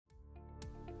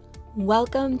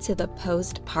Welcome to the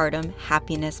Postpartum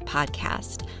Happiness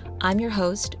Podcast. I'm your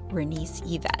host, Renice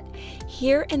Yvette.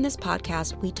 Here in this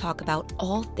podcast, we talk about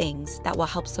all things that will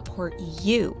help support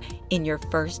you in your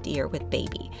first year with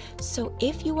baby. So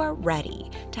if you are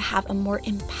ready to have a more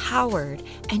empowered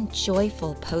and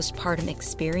joyful postpartum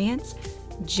experience,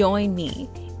 join me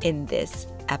in this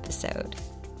episode.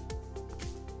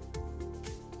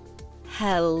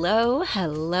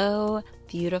 Hello,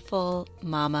 beautiful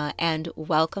mama, and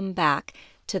welcome back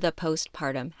to the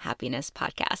Postpartum Happiness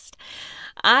Podcast.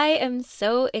 I am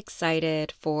so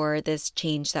excited for this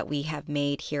change that we have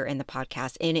made here in the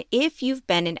podcast. And if you've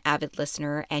been an avid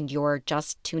listener and you're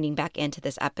just tuning back into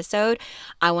this episode,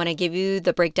 I want to give you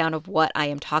the breakdown of what I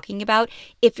am talking about.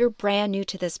 If you're brand new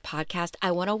to this podcast,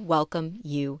 I want to welcome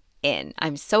you in.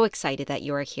 I'm so excited that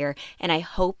you are here, and I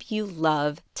hope you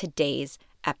love today's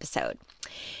episode.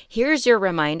 Here's your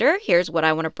reminder. Here's what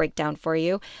I want to break down for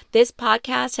you. This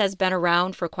podcast has been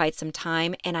around for quite some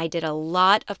time, and I did a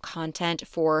lot of content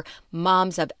for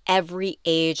moms of every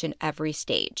age and every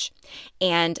stage.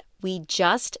 And we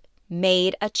just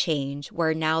made a change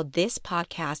where now this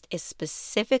podcast is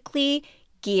specifically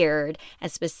geared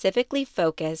and specifically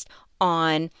focused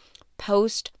on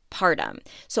postpartum.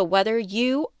 So whether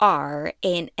you are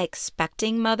an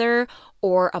expecting mother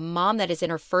or a mom that is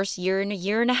in her first year and a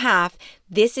year and a half,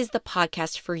 this is the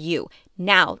podcast for you.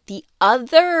 Now, the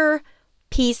other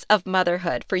piece of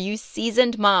motherhood for you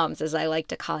seasoned moms, as I like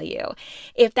to call you,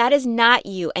 if that is not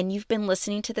you and you've been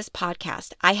listening to this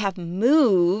podcast, I have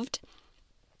moved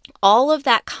all of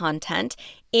that content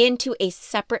into a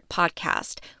separate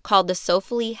podcast called the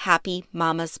Soulfully Happy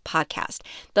Mamas Podcast.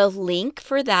 The link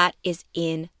for that is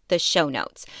in the show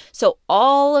notes. So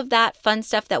all of that fun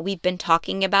stuff that we've been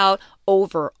talking about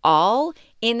overall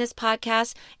in this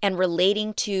podcast and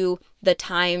relating to the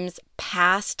times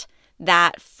past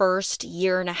that first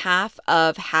year and a half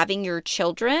of having your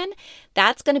children,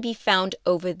 that's going to be found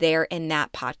over there in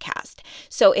that podcast.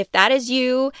 So if that is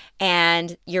you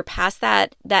and you're past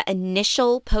that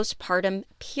initial postpartum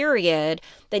period,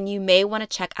 then you may want to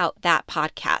check out that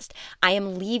podcast. I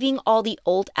am leaving all the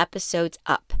old episodes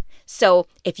up. So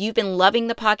if you've been loving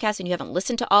the podcast and you haven't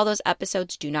listened to all those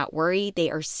episodes, do not worry.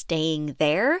 They are staying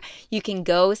there. You can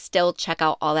go still check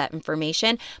out all that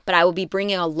information, but I will be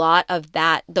bringing a lot of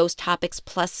those topics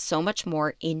plus so much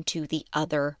more into the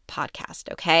other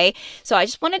podcast, okay? So I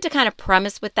just wanted to kind of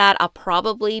premise with that. I'll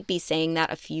probably be saying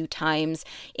that a few times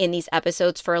in these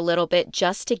episodes for a little bit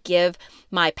just to give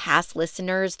my past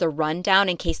listeners the rundown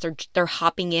in case they're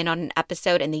hopping in on an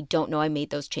episode and they don't know I made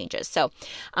those changes. So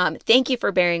thank you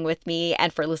for bearing with me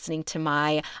and for listening to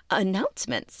my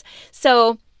announcements.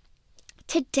 So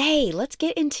today, let's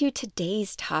get into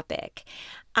today's topic.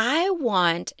 I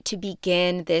want to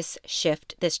begin this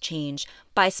shift, this change,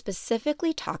 by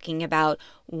specifically talking about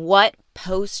what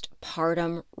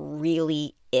postpartum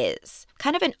really is.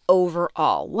 Kind of an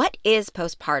overall. What is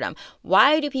postpartum?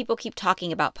 Why do people keep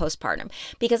talking about postpartum?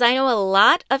 Because I know a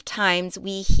lot of times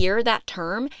we hear that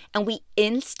term and we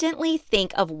instantly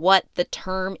think of what the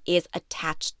term is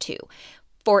attached to.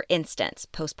 For instance,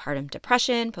 postpartum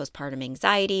depression, postpartum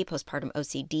anxiety, postpartum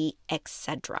OCD,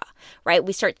 etc. Right?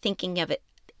 We start thinking of it.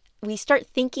 We start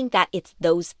thinking that it's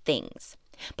those things.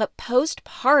 But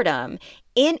postpartum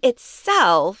in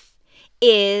itself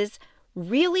is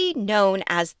really known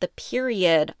as the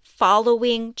period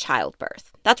following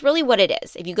childbirth. That's really what it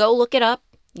is. If you go look it up,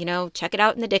 check it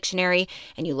out in the dictionary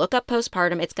and you look up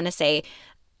postpartum, it's going to say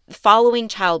following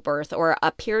childbirth or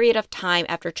a period of time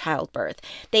after childbirth.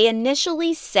 They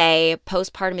initially say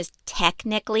postpartum is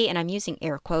technically, and I'm using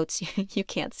air quotes, you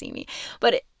can't see me,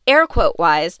 but air quote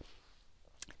wise,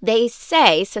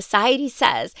 society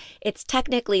says it's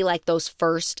technically like those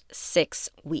first 6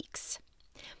 weeks.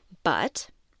 But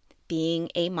being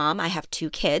a mom, I have 2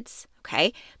 kids,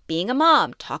 okay? Being a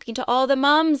mom, talking to all the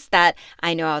moms that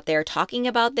I know out there, talking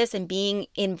about this and being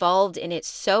involved in it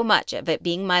so much, of it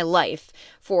being my life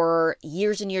for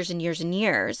years and years and years and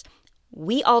years,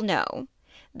 we all know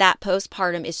that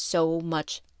postpartum is so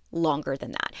much longer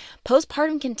than that.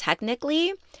 Postpartum can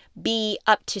technically be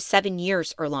up to 7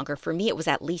 years or longer. For me, it was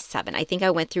at least 7. I think I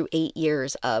went through 8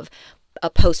 years of a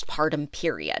postpartum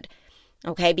period,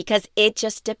 okay? Because it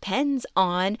just depends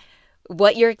on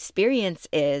what your experience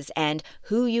is and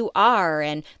who you are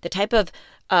and the type of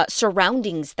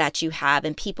surroundings that you have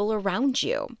and people around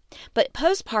you. But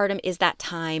postpartum is that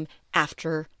time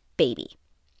after baby.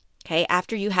 Okay,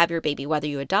 after you have your baby, whether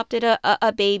you adopted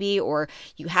a baby or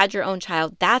you had your own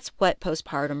child, that's what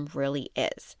postpartum really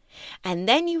is. And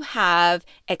then you have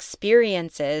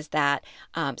experiences that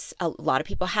a lot of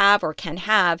people have or can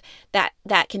have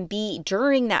that can be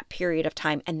during that period of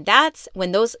time. And that's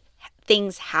when those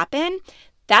things happen.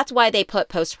 That's why they put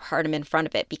postpartum in front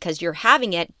of it, because you're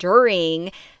having it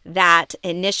during that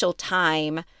initial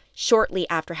time shortly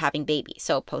after having baby.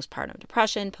 So postpartum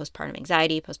depression, postpartum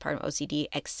anxiety, postpartum OCD,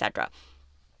 etc.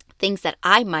 Things that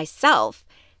I myself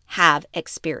have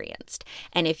experienced.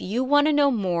 And if you want to know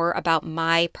more about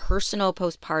my personal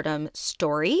postpartum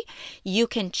story, you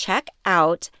can check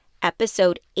out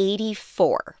episode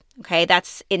 84. Okay,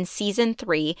 that's in season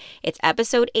 3. It's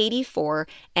episode 84,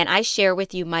 and I share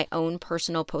with you my own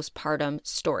personal postpartum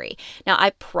story. Now,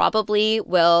 I probably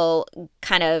will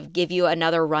kind of give you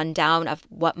another rundown of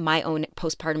what my own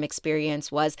postpartum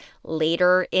experience was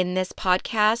later in this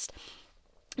podcast.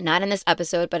 Not in this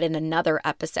episode, but in another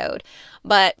episode.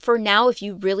 But for now, if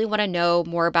you really want to know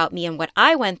more about me and what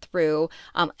I went through,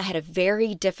 I had a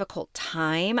very difficult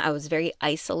time. I was very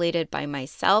isolated by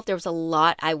myself. There was a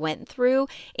lot I went through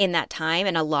in that time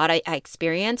and a lot I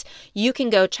experienced. You can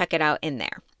go check it out in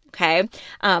there. Okay.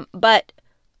 But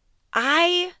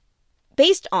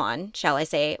based on, shall I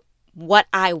say, what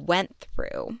I went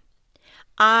through,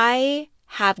 I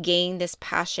have gained this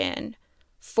passion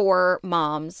for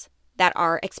moms that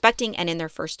are expecting and in their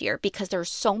first year, because there are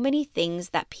so many things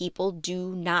that people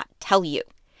do not tell you.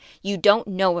 You don't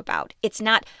know about. It's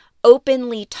not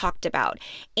openly talked about.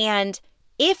 And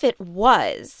if it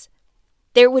was,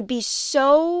 there would be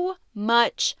so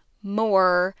much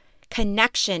more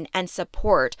connection and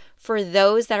support for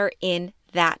those that are in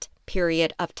that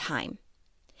period of time.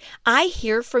 I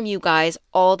hear from you guys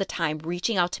all the time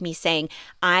reaching out to me saying,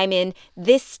 I'm in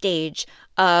this stage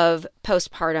of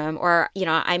postpartum, or,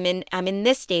 I'm in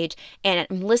this stage and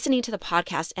I'm listening to the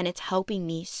podcast and it's helping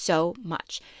me so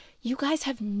much. You guys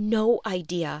have no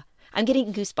idea. I'm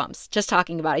getting goosebumps just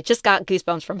talking about it. Just got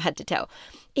goosebumps from head to toe.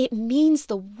 It means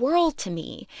the world to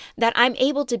me that I'm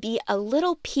able to be a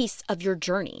little piece of your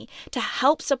journey to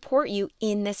help support you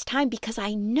in this time, because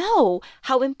I know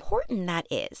how important that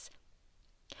is.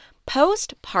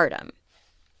 Postpartum,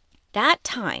 that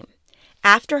time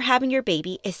after having your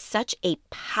baby, is such a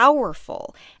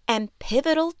powerful and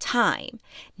pivotal time,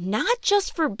 not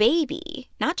just for baby,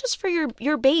 not just for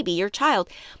your baby, your child,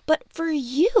 but for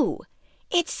you.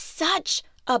 It's such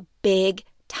a big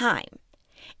time.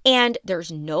 And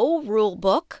there's no rule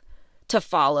book to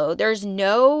follow.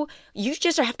 You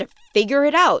just have to figure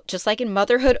it out, just like in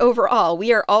motherhood overall.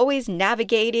 We are always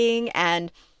navigating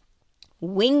and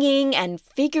winging and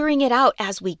figuring it out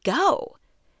as we go.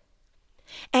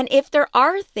 And if there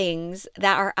are things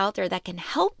that are out there that can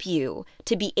help you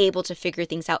to be able to figure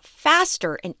things out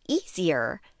faster and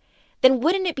easier, then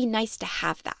wouldn't it be nice to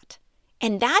have that?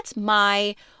 And that's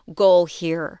my goal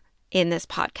here in this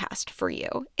podcast for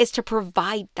you, is to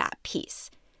provide that piece.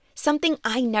 Something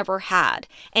I never had.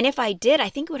 And if I did, I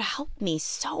think it would help me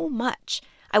so much.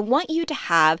 I want you to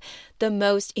have the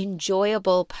most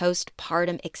enjoyable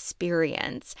postpartum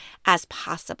experience as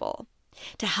possible,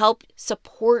 to help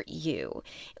support you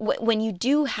when you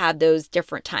do have those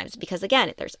different times. Because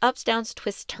again, there's ups, downs,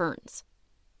 twists, turns.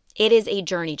 It is a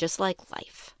journey just like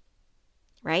life,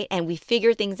 right? And we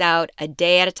figure things out a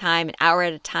day at a time, an hour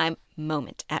at a time,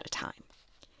 moment at a time.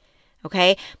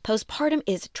 Okay? Postpartum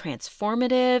is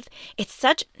transformative.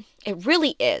 It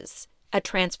really is a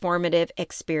transformative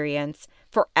experience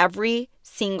for every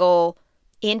single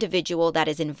individual that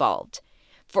is involved.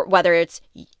 For whether it's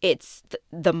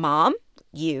the mom,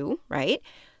 you, right?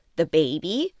 The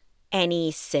baby,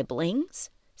 any siblings,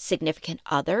 significant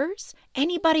others,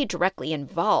 anybody directly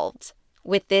involved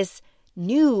with this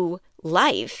new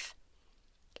life.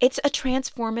 It's a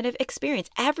transformative experience.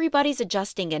 Everybody's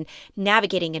adjusting and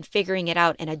navigating and figuring it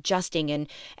out and adjusting and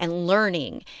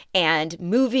learning and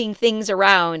moving things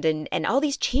around, and all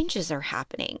these changes are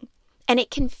happening. And it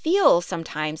can feel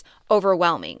sometimes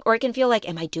overwhelming, or it can feel like,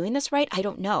 am I doing this right? I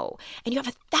don't know. And you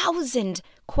have 1,000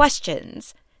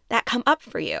 questions that come up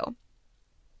for you.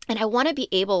 And I want to be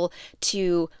able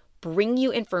to bring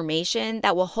you information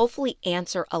that will hopefully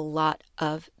answer a lot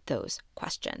of those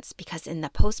questions. Because in the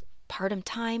postpartum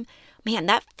time, man,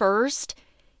 that first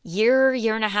year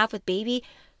and a half with baby,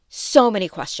 so many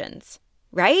questions.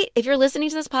 Right? If you're listening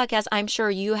to this podcast, I'm sure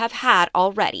you have had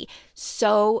already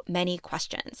so many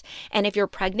questions. And if you're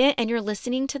pregnant and you're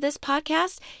listening to this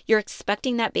podcast, you're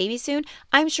expecting that baby soon,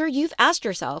 I'm sure you've asked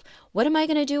yourself, what am I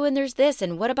going to do when there's this?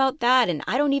 And what about that? And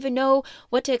I don't even know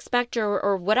what to expect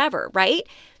or whatever, right?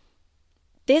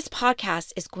 This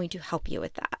podcast is going to help you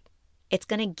with that. It's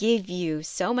going to give you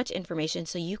so much information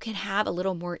so you can have a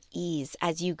little more ease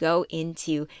as you go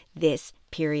into this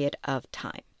period of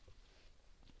time.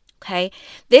 Okay,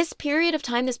 this period of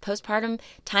time, this postpartum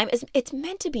time, it's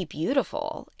meant to be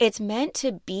beautiful. It's meant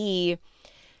to be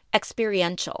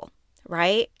experiential,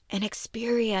 right? An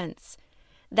experience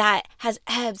that has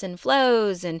ebbs and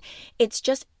flows, and it's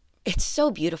so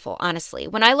beautiful, honestly.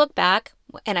 When I look back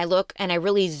and I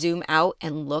really zoom out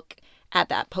and look at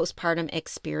that postpartum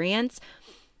experience,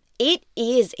 it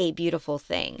is a beautiful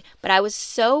thing. But I was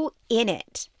so in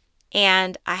it,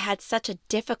 and I had such a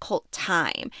difficult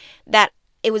time that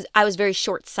I was very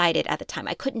short-sighted at the time.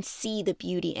 I couldn't see the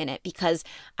beauty in it because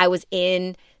I was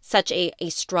in such a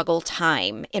struggle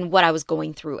time in what I was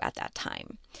going through at that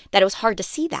time, that it was hard to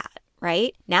see that,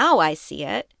 right? Now I see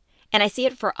it, and I see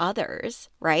it for others,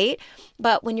 right?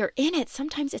 But when you're in it,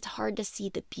 sometimes it's hard to see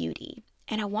the beauty.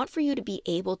 And I want for you to be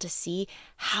able to see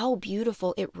how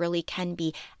beautiful it really can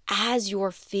be as you're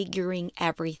figuring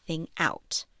everything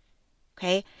out.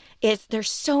 Okay?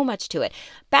 There's so much to it.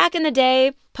 Back in the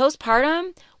day,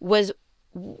 postpartum was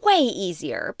way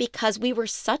easier because we were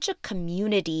such a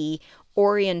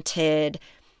community-oriented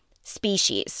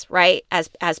species, right?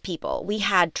 As people, we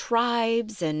had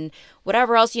tribes and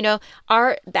whatever else.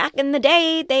 Back in the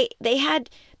day, they had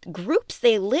groups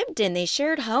they lived in. They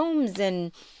shared homes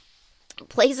and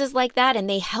places like that, and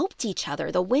they helped each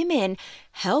other. The women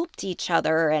helped each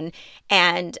other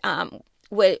and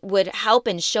would help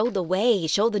and show the way,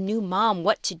 show the new mom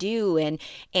what to do. And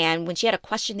when she had a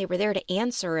question, they were there to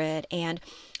answer it. And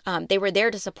they were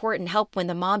there to support and help when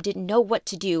the mom didn't know what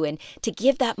to do, and to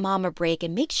give that mom a break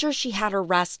and make sure she had her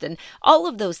rest and all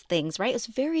of those things, right? It's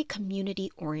very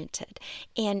community oriented.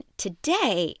 And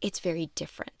today it's very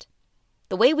different.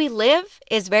 The way we live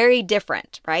is very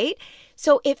different, right?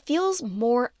 So it feels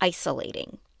more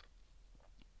isolating.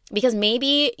 Because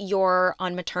maybe you're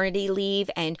on maternity leave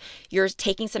and you're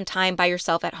taking some time by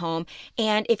yourself at home.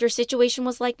 And if your situation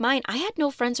was like mine, I had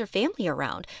no friends or family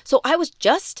around. So I was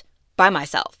just by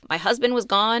myself. My husband was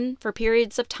gone for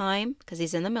periods of time because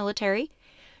he's in the military.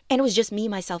 And it was just me,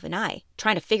 myself, and I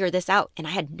trying to figure this out. And I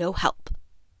had no help.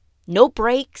 No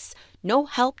breaks, no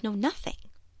help, no nothing.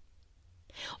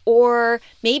 Or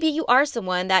maybe you are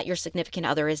someone that your significant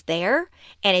other is there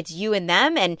and it's you and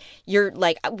them and you're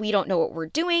like, we don't know what we're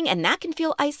doing, and that can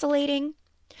feel isolating.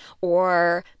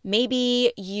 Or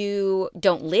maybe you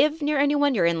don't live near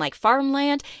anyone, you're in like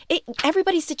farmland.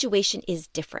 Everybody's situation is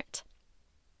different.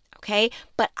 Okay?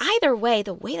 But either way,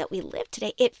 the way that we live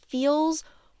today, it feels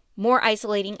more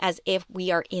isolating, as if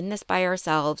we are in this by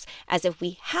ourselves, as if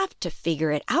we have to figure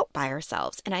it out by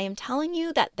ourselves. And I am telling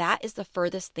you that that is the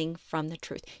furthest thing from the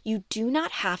truth. You do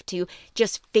not have to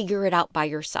just figure it out by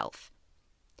yourself.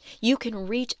 You can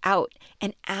reach out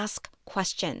and ask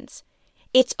questions.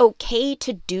 It's okay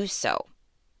to do so.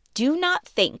 Do not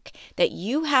think that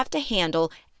you have to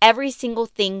handle every single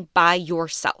thing by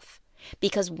yourself.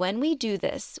 Because when we do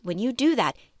this, when you do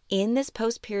that in this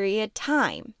post-period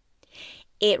time,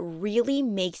 it really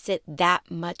makes it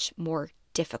that much more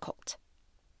difficult.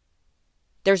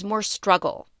 There's more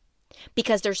struggle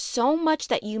because there's so much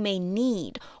that you may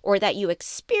need or that you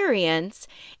experience,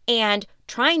 and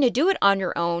trying to do it on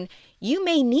your own, you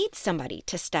may need somebody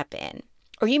to step in,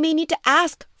 or you may need to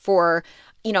ask for,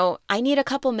 I need a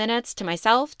couple minutes to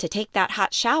myself to take that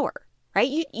hot shower,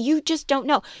 right? You just don't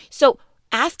know. So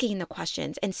asking the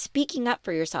questions and speaking up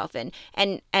for yourself and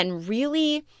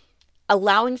really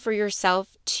allowing for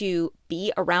yourself to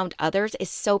be around others is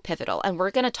so pivotal. And we're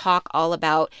going to talk all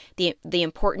about the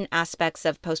important aspects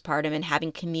of postpartum and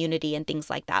having community and things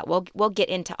like that. We'll get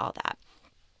into all that.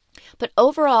 But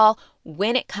overall,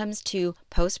 when it comes to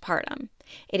postpartum,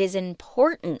 it is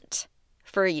important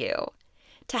for you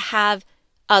to have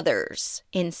others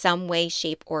in some way,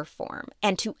 shape, or form,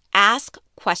 and to ask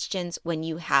questions when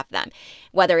you have them,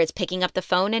 whether it's picking up the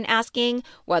phone and asking,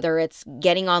 whether it's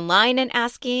getting online and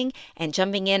asking, and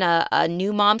jumping in a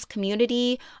new mom's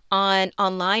community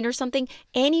online or something,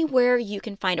 anywhere you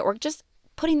can find it, or just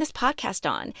putting this podcast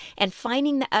on and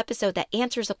finding the episode that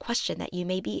answers a question that you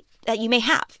may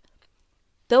have.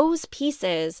 Those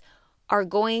pieces are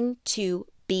going to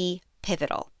be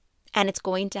pivotal. And it's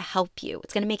going to help you.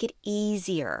 It's going to make it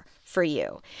easier for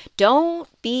you. Don't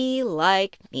be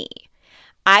like me.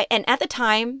 And at the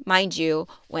time, mind you,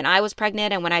 when I was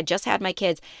pregnant and when I just had my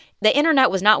kids, the internet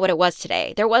was not what it was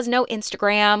today. There was no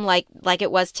Instagram like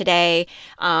it was today.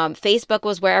 Facebook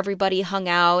was where everybody hung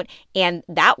out. And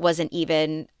that wasn't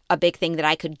even a big thing that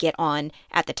I could get on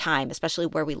at the time, especially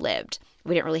where we lived.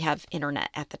 We didn't really have internet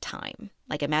at the time.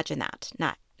 Like, imagine that.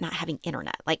 not having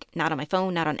internet, like not on my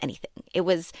phone, not on anything. It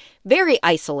was very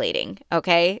isolating,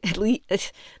 okay? At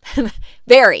least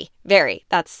very, very.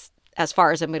 That's as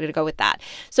far as I'm going to go with that.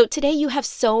 So today you have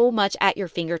so much at your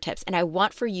fingertips, and I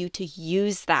want for you to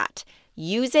use that.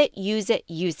 Use it, use it,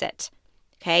 use it.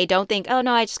 Okay? Don't think, oh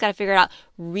no, I just got to figure it out.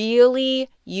 Really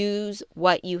use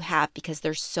what you have, because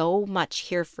there's so much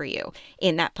here for you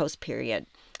in that postpartum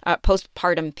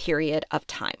period of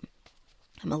time.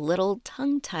 I'm a little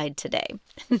tongue-tied today.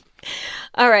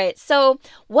 All right. So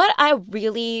what I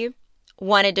really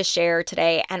wanted to share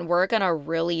today, and we're going to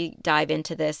really dive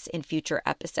into this in future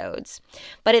episodes,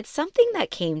 but it's something that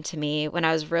came to me when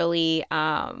I was really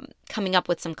coming up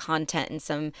with some content and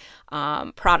some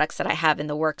products that I have in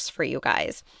the works for you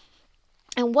guys.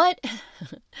 And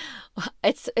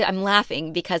I'm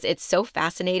laughing because it's so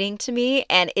fascinating to me,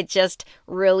 and it just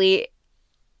really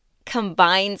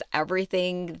combines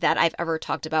everything that I've ever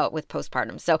talked about with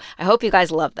postpartum. So I hope you guys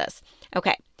love this.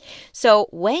 Okay. So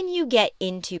when you get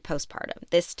into postpartum,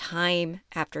 this time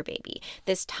after baby,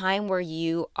 this time where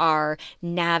you are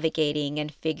navigating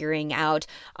and figuring out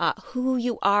who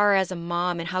you are as a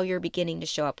mom and how you're beginning to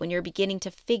show up, when you're beginning to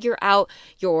figure out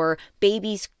your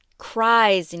baby's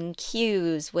cries and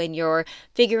cues, when you're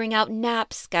figuring out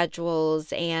nap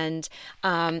schedules and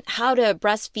how to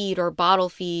breastfeed or bottle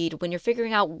feed, when you're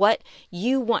figuring out what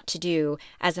you want to do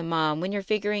as a mom, when you're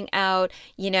figuring out,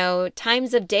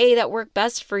 times of day that work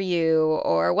best for you,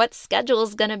 or what schedule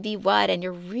is going to be what, and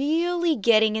you're really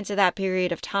getting into that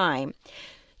period of time,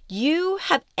 you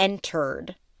have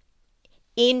entered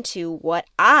into what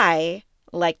I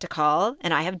like to call,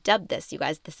 and I have dubbed this, you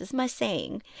guys, this is my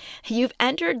saying, you've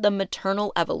entered the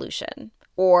maternal evolution,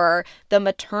 or the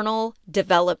maternal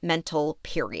developmental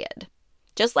period.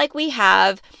 Just like we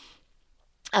have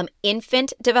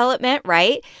infant development,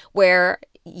 right? Where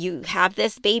you have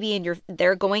this baby and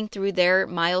they're going through their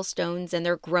milestones and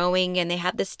they're growing and they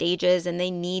have the stages and they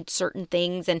need certain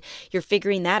things and you're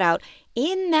figuring that out.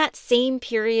 In that same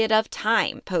period of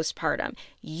time, postpartum,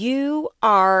 you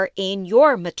are in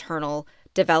your maternal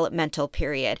developmental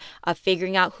period of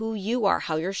figuring out who you are,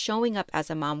 how you're showing up as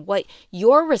a mom, what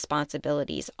your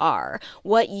responsibilities are,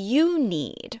 what you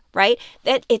need, right?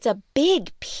 That it's a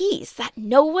big piece that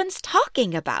no one's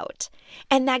talking about.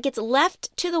 And that gets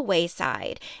left to the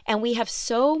wayside. And we have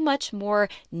so much more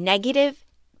negative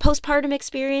postpartum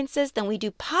experiences than we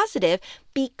do positive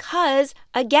because,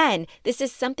 again, this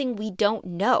is something we don't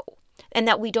know and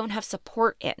that we don't have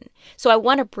support in. So I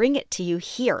want to bring it to you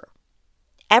here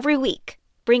every week.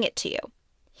 Bring it to you.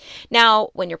 Now,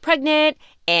 when you're pregnant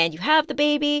and you have the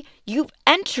baby, you've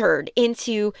entered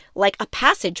into like a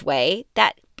passageway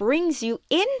that brings you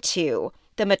into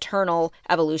the maternal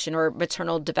evolution or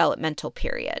maternal developmental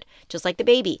period. Just like the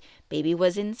baby. Baby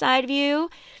was inside of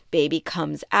you, baby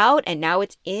comes out, and now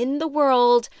it's in the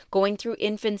world going through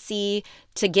infancy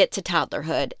to get to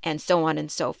toddlerhood and so on and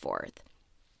so forth.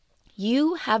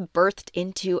 You have birthed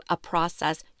into a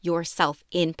process yourself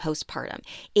in postpartum.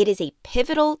 It is a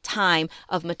pivotal time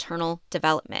of maternal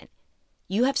development.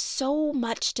 You have so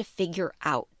much to figure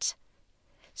out,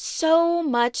 so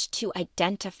much to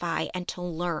identify and to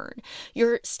learn.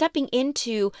 You're stepping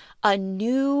into a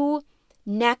new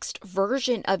next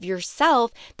version of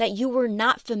yourself that you were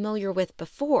not familiar with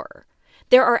before.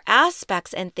 There are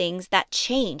aspects and things that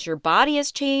change. Your body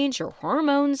has changed, your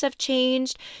hormones have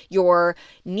changed, your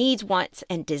needs, wants,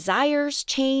 and desires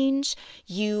change,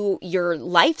 your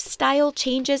lifestyle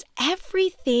changes,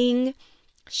 everything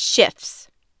shifts.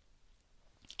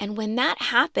 And when that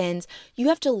happens, you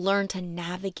have to learn to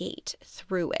navigate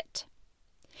through it.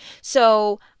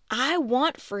 So I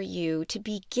want for you to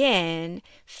begin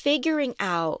figuring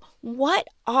out what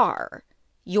are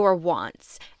your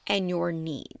wants and your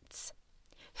needs.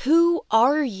 Who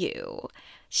are you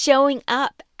showing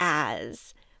up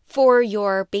as for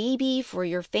your baby, for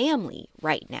your family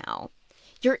right now?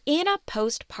 You're in a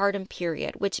postpartum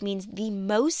period, which means the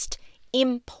most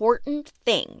important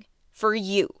thing for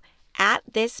you at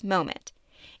this moment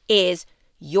is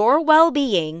your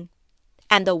well-being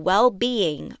and the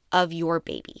well-being of your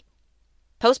baby.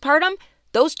 Postpartum,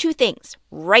 those two things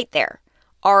right there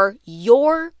are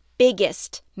your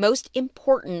biggest, most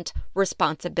important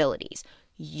responsibilities.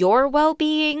 Your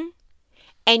well-being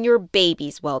and your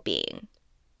baby's well-being.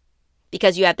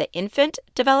 Because you have the infant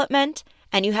development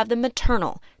and you have the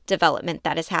maternal development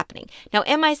that is happening. Now,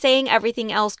 am I saying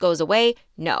everything else goes away?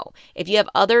 No. If you have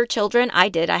other children, I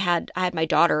did. I had my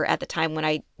daughter at the time when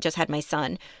I just had my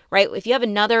son, right? If you have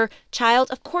another child,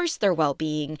 of course their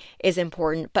well-being is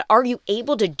important. But are you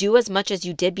able to do as much as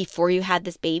you did before you had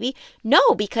this baby?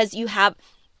 No, because you have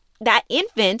that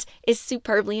infant is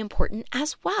superbly important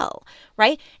as well,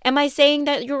 right? Am I saying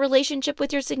that your relationship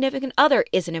with your significant other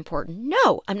isn't important?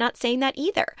 No, I'm not saying that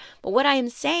either. But what I am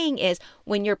saying is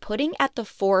when you're putting at the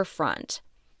forefront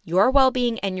your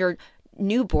well-being and your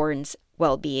newborn's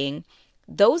well-being,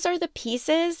 those are the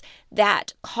pieces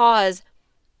that cause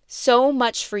so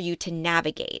much for you to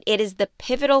navigate. It is the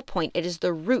pivotal point. It is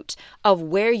the root of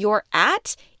where you're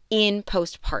at in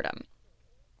postpartum.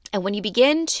 And when you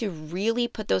begin to really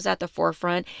put those at the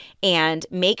forefront and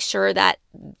make sure that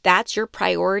that's your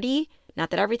priority, not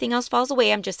that everything else falls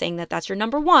away, I'm just saying that that's your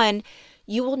number one,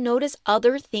 you will notice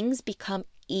other things become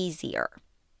easier.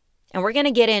 And we're going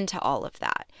to get into all of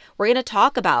that. We're going to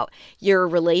talk about your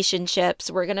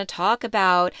relationships. We're going to talk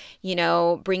about,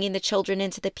 bringing the children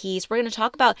into the piece. We're going to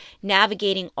talk about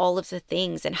navigating all of the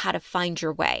things and how to find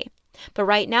your way. But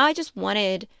right now, I just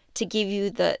wanted to give you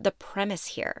the premise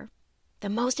here. The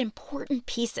most important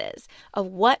pieces of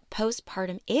what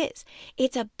postpartum is.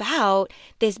 It's about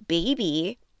this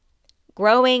baby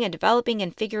growing and developing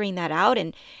and figuring that out.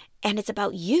 And it's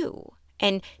about you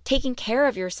and taking care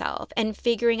of yourself and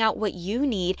figuring out what you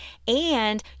need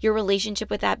and your relationship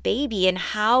with that baby and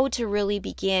how to really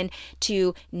begin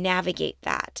to navigate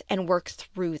that and work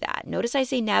through that. Notice I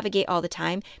say navigate all the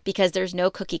time because there's no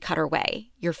cookie cutter way.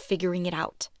 You're figuring it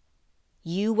out.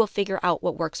 You will figure out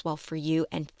what works well for you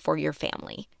and for your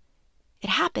family. It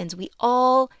happens. We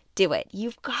all do it.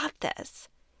 You've got this.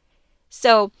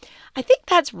 So I think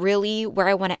that's really where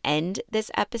I want to end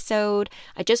this episode.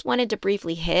 I just wanted to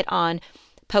briefly hit on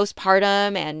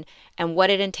postpartum and what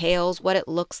it entails, what it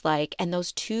looks like, and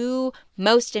those two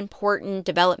most important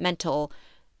developmental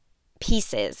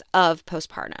pieces of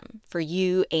postpartum for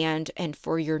you and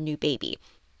for your new baby.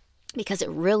 Because it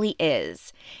really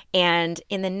is. And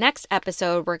in the next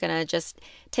episode, we're going to just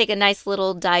take a nice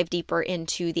little dive deeper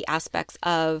into the aspects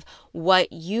of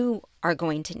what you are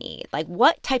going to need. Like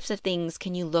what types of things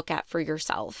can you look at for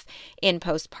yourself in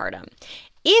postpartum?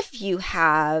 If you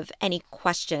have any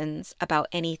questions about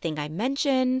anything I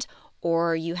mentioned,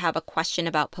 or you have a question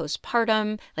about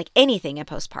postpartum, like anything in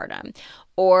postpartum,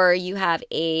 or you have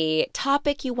a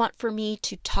topic you want for me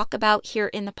to talk about here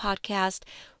in the podcast,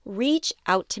 reach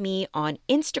out to me on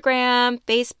Instagram,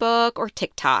 Facebook, or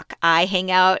TikTok. I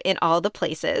hang out in all the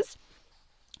places.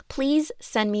 Please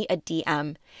send me a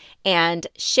DM and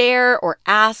share or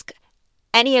ask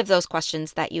any of those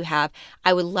questions that you have.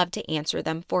 I would love to answer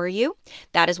them for you.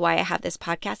 That is why I have this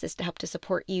podcast, is to help to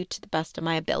support you to the best of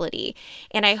my ability.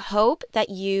 And I hope that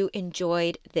you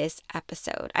enjoyed this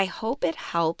episode. I hope it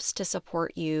helps to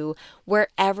support you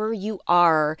wherever you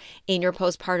are in your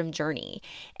postpartum journey.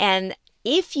 And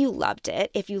if you loved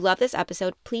it, if you love this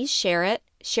episode, please share it.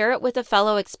 Share it with a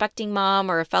fellow expecting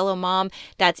mom or a fellow mom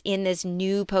that's in this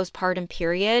new postpartum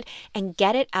period, and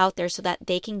get it out there so that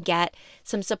they can get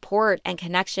some support and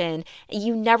connection.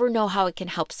 You never know how it can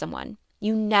help someone.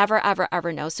 You never, ever,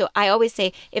 ever know. So I always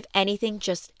say, if anything,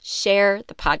 just share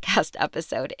the podcast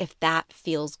episode if that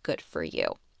feels good for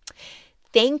you.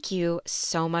 Thank you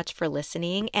so much for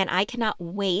listening, and I cannot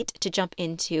wait to jump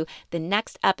into the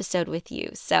next episode with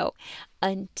you. So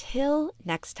until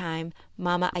next time,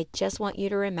 Mama, I just want you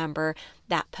to remember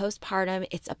that postpartum,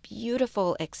 it's a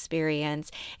beautiful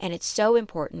experience, and it's so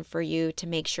important for you to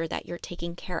make sure that you're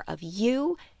taking care of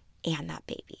you and that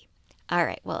baby. All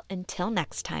right, well, until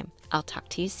next time, I'll talk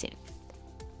to you soon.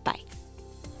 Bye.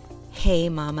 Hey,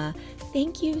 Mama.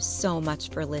 Thank you so much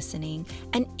for listening.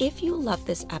 And if you love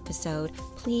this episode,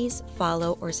 please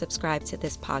follow or subscribe to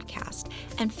this podcast.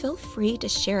 And feel free to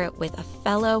share it with a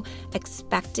fellow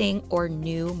expecting or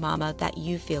new mama that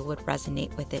you feel would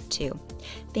resonate with it too.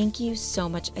 Thank you so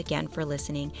much again for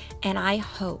listening. And I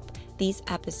hope these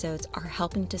episodes are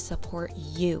helping to support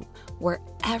you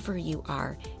wherever you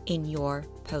are in your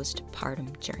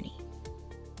postpartum journey.